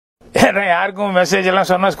ஏன்னா யாருக்கும் மெசேஜ் எல்லாம்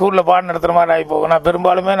சொன்னால் ஸ்கூலில் பாடம் நடத்துகிற மாதிரி ஆகி போகும். நான்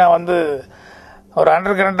பெரும்பாலுமே நான் வந்து ஒரு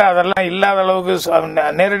அண்டர் கரண்ட்டாக அதெல்லாம் இல்லாத அளவுக்கு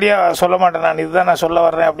நேரடியாக சொல்ல மாட்டேன். நான் இதுதான் நான் சொல்ல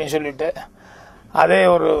வர்றேன் அப்படின்னு சொல்லிட்டு அதே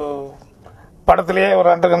ஒரு படத்துலேயே ஒரு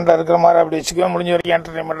அண்டர் கரண்ட்டாக இருக்கிற மாதிரி அப்படி வச்சுக்குவேன். முடிஞ்ச வரைக்கும்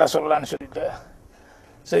என்டர்டெயின்மெண்ட்டாக சொல்லலான்னு சொல்லிட்டு.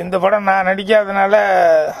 ஸோ இந்த படம் நான் நடிக்காதனால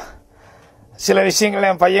சில விஷயங்கள்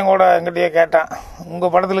என் பையன் கூட என்கிட்டயே கேட்டான்,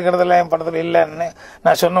 உங்கள் படத்தில் இருக்கிறதெல்லாம் என் படத்தில் இல்லைன்னு.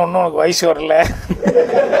 நான் சொன்ன ஒன்றும் உனக்கு வயசு வரல,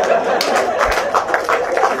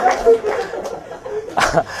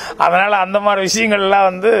 அதனால அந்த மாதிரி விஷயங்கள்லாம்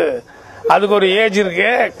வந்து அதுக்கு ஒரு ஏஜ் இருக்கு.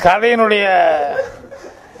 கதையினுடைய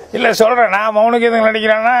இல்லை சொல்கிறேன், நான் மௌனுக்கு எதுவும்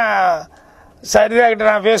நடிக்கிறேன்னா சரிதா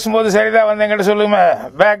கிட்ட நான் பேசும்போது சரிதா வந்து என்கிட்ட சொல்லுமே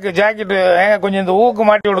பேக் ஜாக்கெட்டு ஏங்க கொஞ்சம் இந்த ஊக்கு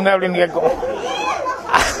மாட்டி விடுங்க அப்படின்னு கேட்கும்.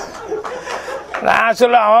 நான்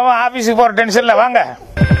சொல்லுவேன் அவன் ஆஃபீஸுக்கு போகிற டென்ஷனில் வாங்க.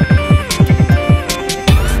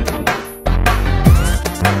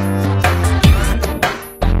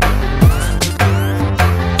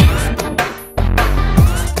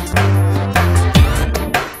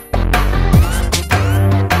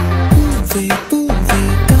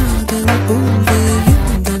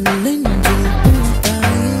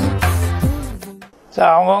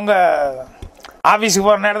 அவங்கவுங்க ஆஃபீஸுக்கு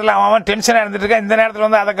போகிற நேரத்தில் அவன் டென்ஷனாக இருந்துட்டு இருக்கேன். இந்த நேரத்தில்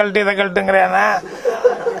வந்து அதை கழட்டு இதை கழட்டுங்கிறேன்னா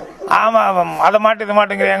ஆமாம் அதை மாட்டு இதை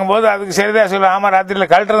மாட்டுங்கிறாங்க போது அதுக்கு சரிதான் சொல்லுவேன், ஆமாம்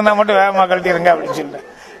ராத்திரியில் கழட்டுறதுனா மட்டும் வேகமாக கழட்டிடுங்க அப்படின்னு சொல்லிட்டு.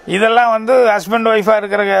 இதெல்லாம் வந்து ஹஸ்பண்ட் ஒய்ஃபாக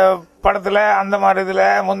இருக்கிற படத்தில் அந்த மாதிரி இதில்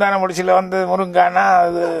முந்தான முடிச்சில் வந்து முருங்கானா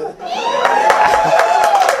அது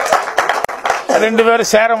ரெண்டு பேரும்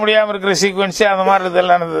சேர முடியாமல் இருக்கிற சீக்வன்ஸு அந்த மாதிரி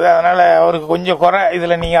இதெல்லாம் இருந்தது. அதனால் அவருக்கு கொஞ்சம் குறை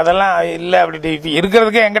இதில். நீங்கள் அதெல்லாம் இல்லை அப்படின்ட்டு இப்போ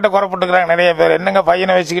இருக்கிறதுக்கே எங்கிட்ட குறைப்பட்டுக்கிறாங்க நிறைய பேர். என்னங்க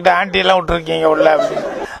பையனை வச்சுக்கிட்டு ஆண்டியெல்லாம் விட்டுருக்கீங்க உள்ள அப்படின்னு.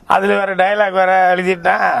 அதில் வேறு டைலாக் வேறு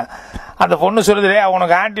எழுதிட்டான். அந்த பொண்ணு சொல்லுது,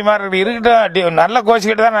 அவனுக்கு ஆண்டி மாதிரி இருக்கட்டும், நல்ல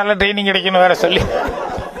கோச்சிக்கிட்டு தான் நல்ல ட்ரைனிங் கிடைக்கணும் வேற சொல்லி.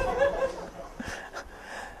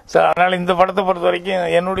 ஸோ அதனால் இந்த படத்தை பொறுத்த வரைக்கும்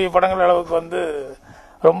என்னுடைய படங்கள் அளவுக்கு வந்து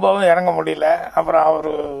ரொம்பவும் இறங்க முடியல. அப்புறம்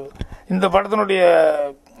அவர் இந்த படத்தினுடைய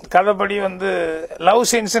கதைப்படி வந்து லவ்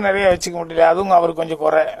சீன்ஸு நிறைய வச்சுக்க முடியல, அதுவும் அவருக்கு கொஞ்சம்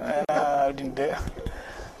குறை அப்படின்ட்டு.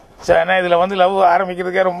 ஸோ ஏன்னா இதில் வந்து லவ்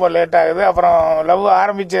ஆரம்பிக்கிறதுக்கே ரொம்ப லேட் ஆகுது. அப்புறம் லவ்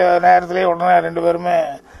ஆரம்பித்த நேரத்துலேயே உடனே ரெண்டு பேருமே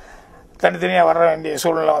தனித்தனியாக வர வேண்டிய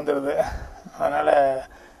சூழ்நிலை வந்துடுது. அதனால்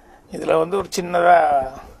இதில் வந்து ஒரு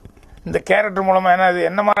சின்னதாக இந்த கேரக்டர் மூலமாக, ஏன்னா இது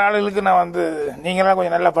என்ன மாதிரி ஆளுகளுக்கு நான் வந்து நீங்களாம்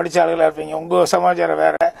கொஞ்சம் நல்லா படித்த ஆளுகளாக இருப்பீங்க, உங்கள் சமாச்சாரம்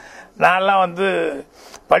வேறு. நான்லாம் வந்து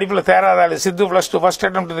படிப்பில் தேராத ஆள். சித்து +2 ஃபர்ஸ்ட்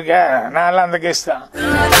அட்டெம்ப்ட் இருக்கேன், நான்லாம் அந்த கேஸ் தான்.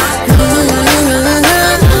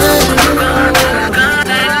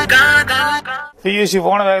 பியூசி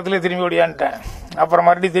போன வேகத்துலேயே திரும்பி ஓடியான்ட்டேன். அப்புறம்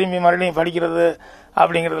மறுபடியும் படிக்கிறது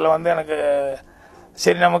அப்படிங்கிறதுல வந்து எனக்கு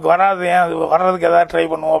சரி நமக்கு வராது, ஏன் அது வர்றதுக்கு எதாவது ட்ரை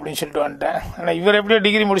பண்ணுவோம் அப்படின்னு சொல்லிட்டு வந்துட்டேன். ஆனால் இவர் எப்படியோ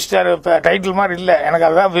டிகிரி முடிச்சிட்டாரு, இப்போ டைட்டில் மாதிரி இல்லை. எனக்கு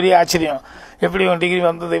அதுதான் பெரிய ஆச்சரியம், எப்படி இவன் டிகிரி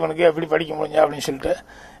வந்தது இவனுக்கு எப்படி படிக்க முடிஞ்சா அப்படின்னு சொல்லிட்டு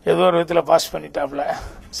ஏதோ ஒரு விதத்தில் பாஸ் பண்ணிட்டாப்புல.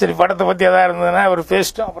 சரி படத்தை பற்றி எதாவது இருந்ததுன்னா அவர்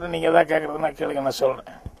பேசிட்டோம், அப்புறம் நீங்கள் எதாவது கேட்குறதுனா கேளுங்க, நான்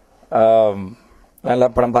சொல்கிறேன். நல்லா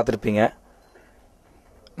படம் பார்த்துருப்பீங்க,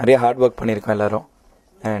 நிறைய ஹார்ட் ஒர்க் பண்ணியிருக்கோம் எல்லோரும்.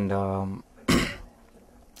 அண்ட்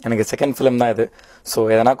எனக்கு செகண்ட் ஃபிலிம் தான் இது. ஸோ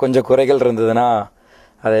எதனா கொஞ்சம் குறைகள் இருந்ததுன்னா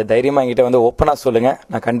அதை தைரியமாக என்கிட்ட வந்து ஓப்பனாக சொல்லுங்கள்,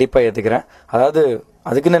 நான் கண்டிப்பாக ஏற்றுக்கிறேன். அதாவது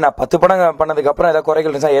அதுக்குன்னு நான் 10 படம் பண்ணதுக்கப்புறம் ஏதாவது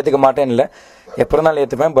குறைகள் இருந்துச்சா ஏற்றுக்க மாட்டேன்னு இல்லை, எப்போ இருந்தாலும்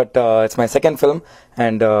ஏற்றுப்பேன். But it's my second film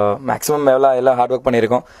and maximum எல்லாம் ஹார்ட் ஒர்க்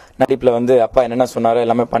பண்ணியிருக்கோம். நடிப்பில் வந்து அப்பா என்னென்ன சொன்னாரோ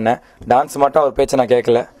எல்லாமே பண்ணேன். டான்ஸ் மட்டும் அவர் பேச்சை நான்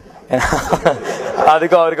கேட்கல,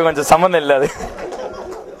 அதுக்கும் அவருக்கு கொஞ்சம் சம்மந்தம் இல்லை.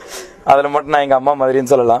 அதில் மட்டும் நான் எங்கள் அம்மா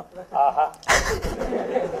மாதிரின்னு சொல்லலாம்.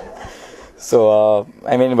 ஸோ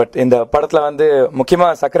ஐ மீன் பட் இந்த படத்தில் வந்து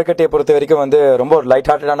முக்கியமாக சக்கரக்கட்டியை பொறுத்த வரைக்கும் வந்து ரொம்ப ஒரு லைட்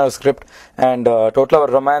ஹார்ட்டடான ஒரு ஸ்கிரிப்ட் அண்ட் டோட்டலாக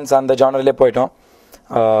ஒரு ரொமான்ஸ் அந்த ஜானர்லேயே போயிட்டோம்.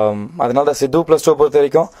 அதனால தான் சித்து +2 பொறுத்த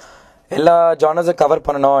வரைக்கும் எல்லா ஜானர்ஸை கவர்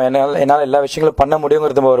பண்ணணும், என்னால் எல்லா விஷயங்களும் பண்ண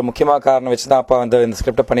முடியுங்கிறது ஒரு முக்கியமான காரணம் வச்சு தான் அப்பா வந்து இந்த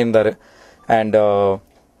ஸ்கிரிப்டை பண்ணியிருந்தார். அண்ட்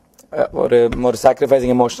ஒரு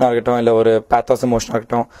சாக்ரிஃபைசிங் எமோஷனாக இருக்கட்டும், இல்லை ஒரு பேத்தாஸ் எமோஷனாக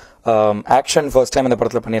இருக்கட்டும், ஆக்ஷன் ஃபர்ஸ்ட் டைம் இந்த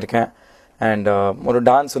படத்தில் பண்ணியிருக்கேன். அண்ட் ஒரு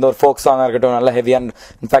டான்ஸ் வந்து ஒரு ஃபோக் சாங்காக இருக்கட்டும், நல்லா ஹெவியாக.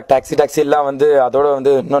 இன்ஃபேக்ட் டாக்ஸிலாம் வந்து அதோட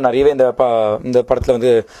வந்து இன்னும் நிறையவே இந்த படத்தில்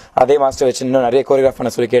வந்து அதே மாஸ்டர் வச்சு இன்னும் நிறைய கோரியோகிராஃப்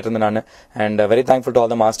பண்ண சொல்லி கேட்டிருந்தேன் நான். And very thankful to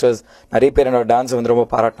all the masters. நிறைய பேர் என்னோட டான்ஸ் வந்து ரொம்ப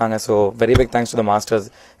பாராட்டினாங்க. So very big thanks to the masters.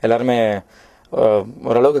 எல்லாருமே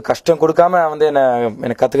ஓரளவுக்கு கஷ்டம் கொடுக்காம வந்து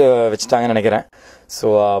என்னை கற்றுக்க வச்சுட்டாங்கன்னு நினைக்கிறேன். ஸோ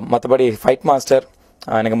மற்றபடி ஃபைட் மாஸ்டர்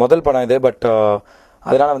எனக்கு முதல் படம் இது. பட்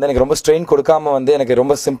அதனால் வந்து எனக்கு ரொம்ப ஸ்ட்ரெயின் கொடுக்காம வந்து எனக்கு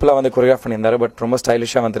ரொம்ப சிம்பிளாக வந்து கொரியோகிராஃப் பண்ணியிருந்தாரு. பட் ரொம்ப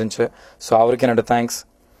ஸ்டைலிஷாக வந்துருந்துச்சு. ஸோ அவருக்கு என்னோட தேங்க்ஸ்.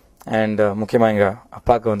 அண்ட் முக்கியமாக எங்கள்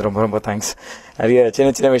அப்பாவுக்கு வந்து ரொம்ப ரொம்ப தேங்க்ஸ். நிறைய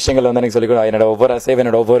சின்ன சின்ன விஷயங்கள் வந்து எனக்கு சொல்லிக் என்னோட ஒவ்வொரு அசைவ்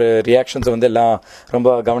என்னோட ஒவ்வொரு ரியாக்ஷன்ஸ் வந்து எல்லாம்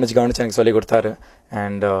ரொம்ப கவனிச்சு எனக்கு சொல்லிக் கொடுத்தாரு.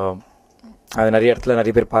 அண்ட் அது நிறைய இடத்துல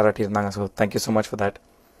நிறைய பேர் பாராட்டியிருந்தாங்க. So thank you so much for that.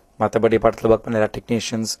 மற்றபடி படத்தில் ஒர்க் பண்ண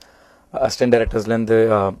டெக்னீஷியன்ஸ், அசிஸ்டன்ட் டைரக்டர்ஸ்லேருந்து,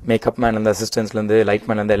 மேக்கப் மேன்லேருந்து, அசிஸ்டன்ஸ்லேருந்து, லைட்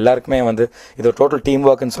மேன்லேருந்து எல்லாருக்குமே வந்து இது ஒரு டோட்டல் டீம்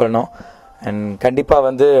ஒர்க்குன்னு சொல்லணும். அண்ட் கண்டிப்பாக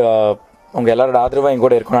வந்து உங்கள் எல்லாரோட ஆதரவாக என்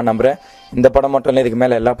கூட இருக்கும் நான் நம்புகிறேன். இந்த படம் மட்டும் இல்லை, இதுக்கு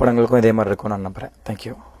மேலே எல்லா படங்களுக்கும் இதே மாதிரி இருக்கும் நான் நம்புகிறேன்.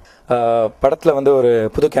 தேங்க்யூ. படத்தில் வந்து ஒரு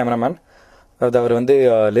புது கேமராமேன், அதாவது அவர் வந்து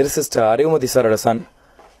லிரிசிஸ்ட் அறிவுமதி சாரோட சன்.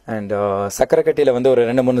 அண்ட் சக்கரக்கட்டியில் வந்து ஒரு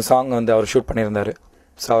 2-3 சாங் வந்து அவர் ஷூட் பண்ணியிருந்தார்.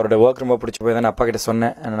 ஸோ அவரோட ஒர்க் ரொம்ப பிடிச்சி போய் தான் நான் அப்பா கிட்ட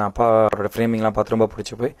சொன்னேன். நான் அப்பா அவரோட ஃப்ரேமிங்லாம் பார்த்து ரொம்ப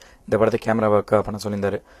பிடிச்சி போய் இந்த படத்தை கேமரா ஒர்க் பண்ண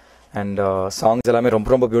சொல்லியிருந்தார். அண்ட் சாங்ஸ் எல்லாமே ரொம்ப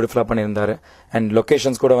ரொம்ப பியூட்டிஃபுல்லாக பண்ணியிருந்தார். அண்ட்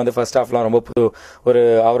லொக்கேஷன்ஸ் கூட வந்து ஃபர்ஸ்ட் ஹாஃப்லாம் ரொம்ப புது ஒரு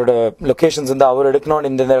அவரோட லொக்கேஷன்ஸ் வந்து அவர்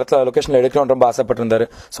எடுக்கணும்னு இந்த இடத்துல லொக்கேஷனில் எடுக்கணும்னு ரொம்ப ஆசைப்பட்டிருந்தாரு.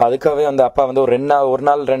 ஸோ அதுக்காகவே வந்து அப்பா வந்து ஒரு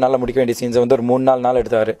 2 நாள் முடிக்க வேண்டிய சீன்ஸை வந்து ஒரு 3-4 நாள்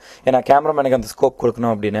எடுத்தார். ஏன்னா கேமராமேனுக்கு அந்த ஸ்கோப்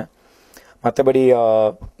கொடுக்கணும் அப்படின்னு. மற்றபடி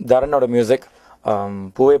தரனோட மியூசிக்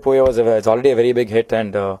பூவே பூவே was already a very big hit.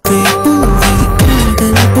 And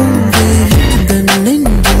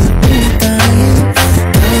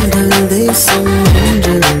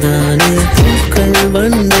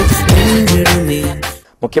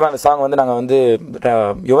முக்கியமாக அந்த சாங் வந்து நாங்கள் வந்து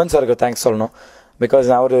யுவன் சாருக்கு தேங்க்ஸ் சொல்லணும். பிகாஸ்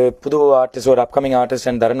நான் ஒரு புது ஆர்டிஸ்ட், ஒரு அப்கமிங் ஆர்டிஸ்ட்,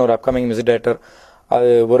 அண்ட் தரன் ஒரு அப்கமிங் மியூசிக் டைரக்டர். அது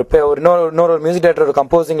ஒரு இன்னொரு மியூசிக் டைரக்டர் ஒரு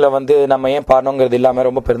கம்போசிங்கில் வந்து நம்ம ஏன் பாடணுங்கிறது இல்லாமல்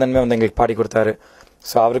ரொம்ப பெருந்தன்மையாக வந்து எங்களுக்கு பாடி கொடுத்தாரு.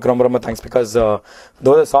 ஸோ அவருக்கு ரொம்ப ரொம்ப தேங்க்ஸ். பிகாஸ்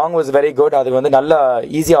தோ the song was very good. அது வந்து நல்லா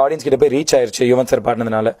ஈஸியாக ஆடியன்ஸ் கிட்ட போய் ரீச் ஆயிடுச்சு Yuvan sir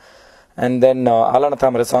பாடினதுனால. And then ஆலான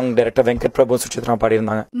Thamarai song director Venkat Prabhu Suchitra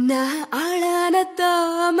பாடியிருந்தாங்க.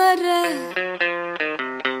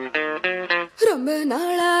 ரொம்ப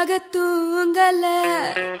நாளாக தூங்கல.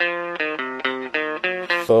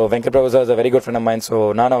 So Venkat Prabhu sir is a very good friend of mind. So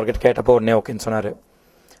நான் அவர்கிட்ட கேட்டப்போ உடனே ஓகேன்னு சொன்னார்.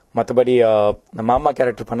 மற்றபடி இந்த மாமா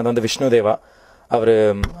கேரக்டர் பண்ணது வந்து விஷ்ணு தேவா.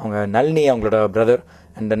 அவங்க நளினி அவங்களோட பிரதர்.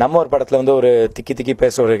 அண்ட் நம்ம ஒரு படத்தில் வந்து ஒரு திக்கி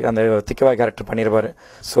பேச ஒரு அந்த திக்கவா கேரக்டர் பண்ணியிருப்பார்.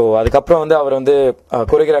 ஸோ அதுக்கப்புறம் வந்து அவர் வந்து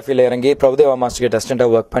கோரியோகிராஃபியில் இறங்கி பிரபுதேவா மாஸ்டர் கிட்ட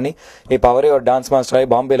அசிஸ்டண்டாக ஒர்க் பண்ணி இப்போ அவரே ஒரு டான்ஸ் மாஸ்டராகி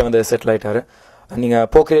பாம்பேயில் வந்து செட்டில் ஆகிட்டார். நீங்கள்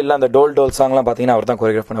போக்கிரியில் அந்த டோல் சாங்லாம் பார்த்தீங்கன்னா அவர் தான்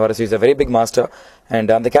கோரியோகிராஃப் பண்ணுவார். So is a very big master. And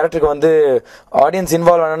அந்த கேரக்டருக்கு வந்து ஆடியன்ஸ்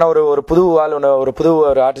இன்வால்வ் ஆனா ஒரு புது ஆள் ஒன்று, ஒரு புது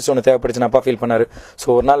ஒரு ஆர்டிஸ்ட் ஒன்று தேவைப்படுச்சுன்னு அப்பா ஃபீல் பண்ணார். ஸோ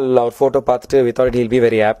ஒரு நாள் அவர் ஃபோட்டோ பார்த்துட்டு we thought he'll be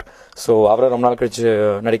very opt. So அவரை ரொம்ப நாள் கழிச்சு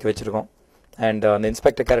நடிக்க வச்சிருக்கோம். அண்ட் அந்த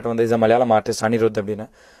இன்ஸ்பெக்டர் கேரக்டர் வந்து is a Malayalam artist Anirudh அப்படின்னு.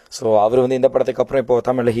 ஸோ அவர் வந்து இந்த படத்துக்கு அப்புறம் இப்போ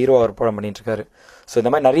தமிழில் ஹீரோ அவர் படம் பண்ணிட்டு இருக்காரு. ஸோ இந்த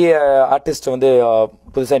மாதிரி நிறைய ஆர்டிஸ்ட் வந்து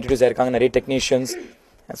புதுசாக இன்ட்ரடியூஸ் ஆயிருக்காங்க, நிறைய டெக்னீஷியன்ஸ்.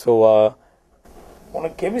 ஸோ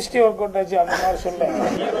உனக்கு கெமிஸ்ட்ரி ஒர்க் அவுட் ஆச்சு அந்த மாதிரி சொல்ல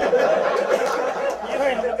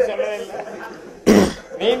ஹீரோயின் பற்றி சொல்லவே இல்லை.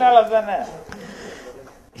 நீனால தானே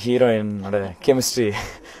ஹீரோயினோட கெமிஸ்ட்ரி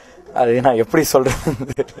அது நான் எப்படி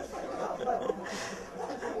சொல்றது.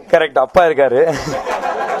 கரெக்ட், அப்பா இருக்காரு.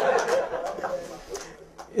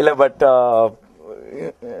 இல்லை பட்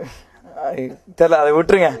தெரியல, அதை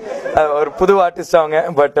விட்டுருங்க. ஒரு புது ஆர்டிஸ்ட் அவங்க.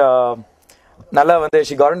 பட் நல்லா வந்து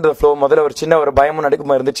she got into the flow. முதல்ல ஒரு சின்ன ஒரு பயமும்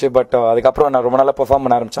நடுக்கமும் இருந்துச்சு. பட் அதுக்கப்புறம் நான் ரொம்ப நல்லா பெர்ஃபார்ம்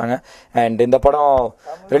பண்ண ஆரம்பிச்சாங்க. அண்ட் இந்த படம்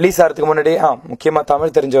ரிலீஸ் ஆகிறதுக்கு முன்னாடி முக்கியமாக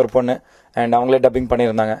தமிழ் தெரிஞ்ச ஒரு பொண்ணு அண்ட் அவங்களே டப்பிங்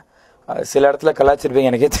பண்ணியிருந்தாங்க. சில இடத்துல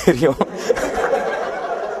கலாச்சிருப்பீங்க எனக்கே தெரியும்.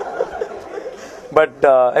 But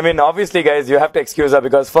I mean obviously guys you have to excuse her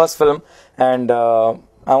because first film. And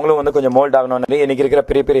அவங்களும் வந்து கொஞ்சம் மோல்ட் ஆகணும். இன்னைக்கு இருக்கிற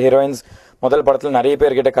பெரிய பெரிய ஹீரோயின்ஸ் முதல் படத்தில் நிறைய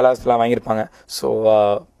பேர்கிட்ட கலாஸ்லாம் வாங்கியிருப்பாங்க. So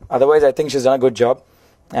otherwise I think she's done a good job.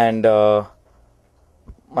 And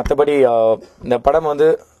மற்றபடி இந்த படம் வந்து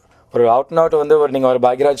ஒரு அவுட் அண்ட் அவுட் வந்து ஒரு நீங்கள் ஒரு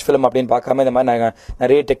பாக்யராஜ் ஃபிலிம் அப்படின்னு பார்க்காம இந்த மாதிரி நாங்கள்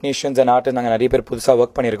நிறைய டெக்னீஷியன்ஸ் அண்ட் ஆர்டிஸ்ட் நாங்கள் நிறைய பேர் புதுசாக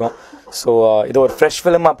ஒர்க் பண்ணியிருக்கோம். ஸோ இது ஒரு ஃப்ரெஷ்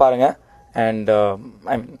ஃபிலிமாக பாருங்கள். And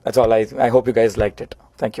that's all. I hope you guys liked it.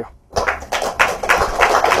 Thank you.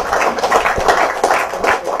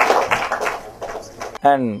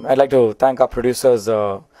 And I'd like to thank our producers,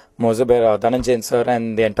 Mozaber, Dhananjay sir, and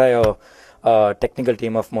the entire technical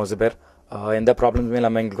team of Mozaber. எந்த ப்ராப்ளம்ஸுமே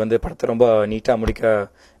இல்லாமல் எங்களுக்கு வந்து படத்தை ரொம்ப நீட்டாக முடிக்க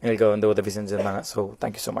எங்களுக்கு வந்து உதவி செஞ்சுருந்தாங்க. So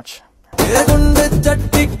thank you so much.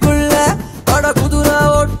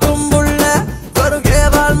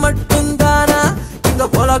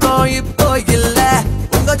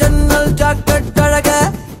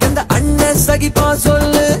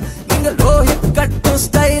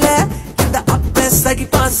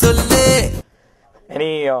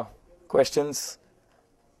 Any questions?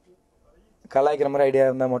 கலாய்க்கிற மாதிரி ஐடியா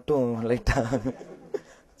இருந்தால் மட்டும் லைட்டாக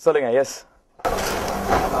சொல்லுங்க. எஸ்,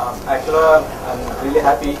 ஆக்சுவலாக ஐ அம் ரியலி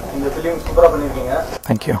ஹாப்பி. இந்த ஃபிலிம் சூப்பராக பண்ணியிருக்கீங்க.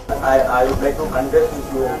 Thank you. I would like to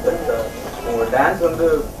congratulate you that உங்கள் டான்ஸ் வந்து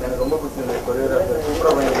எனக்கு ரொம்ப பிடிச்சிருந்தது. கொரியோகிராஃபர்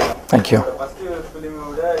சூப்பராக பண்ணியிருக்கீங்க. தேங்க்யூ. ஃபஸ்ட்டு ஃபிலிமை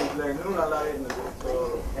விட இதில் இன்னும் நல்லாவே இருந்தது. ஸோ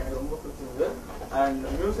எனக்கு ரொம்ப பிடிச்சிருந்தது. அண்ட்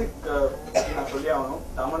மியூசிக் நான் சொல்லி ஆகணும்.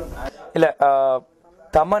 இல்லை,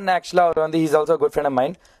 தமன் ஆக்சுவலாக அவர் வந்து is also good friend of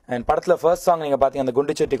mind. And படத்தில் ஃபர்ஸ்ட் சாங் நீங்கள் பார்த்தீங்க அந்த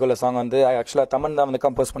குண்டு செட்டிக்குள்ள சாங் வந்து ஆக்சுவலாக தமன் தான் வந்து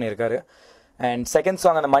கம்போஸ் பண்ணியிருக்காரு. அண்ட் செகண்ட்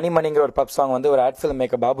சாங் அந்த மணிங்கிற ஒரு பப் சாங் வந்து ஒரு ad film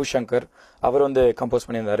maker Babu Shankar அவர் வந்து கம்போஸ்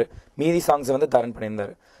பண்ணியிருந்தாரு. மீதி சாங்ஸ் வந்து தரன்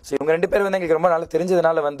பண்ணியிருந்தாரு. ஸோ இவங்க 2 பேர் வந்து எங்களுக்கு ரொம்ப நல்லா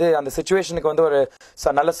தெரிஞ்சதுனால வந்து அந்த சுச்சுவேஷனுக்கு வந்து ஒரு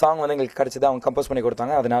நல்ல சாங் வந்து எங்களுக்கு கிடைச்சது. அவங்க கம்போஸ் பண்ணி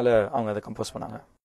கொடுத்தாங்க, அதனால அவங்க அதை கம்போஸ் பண்ணாங்க.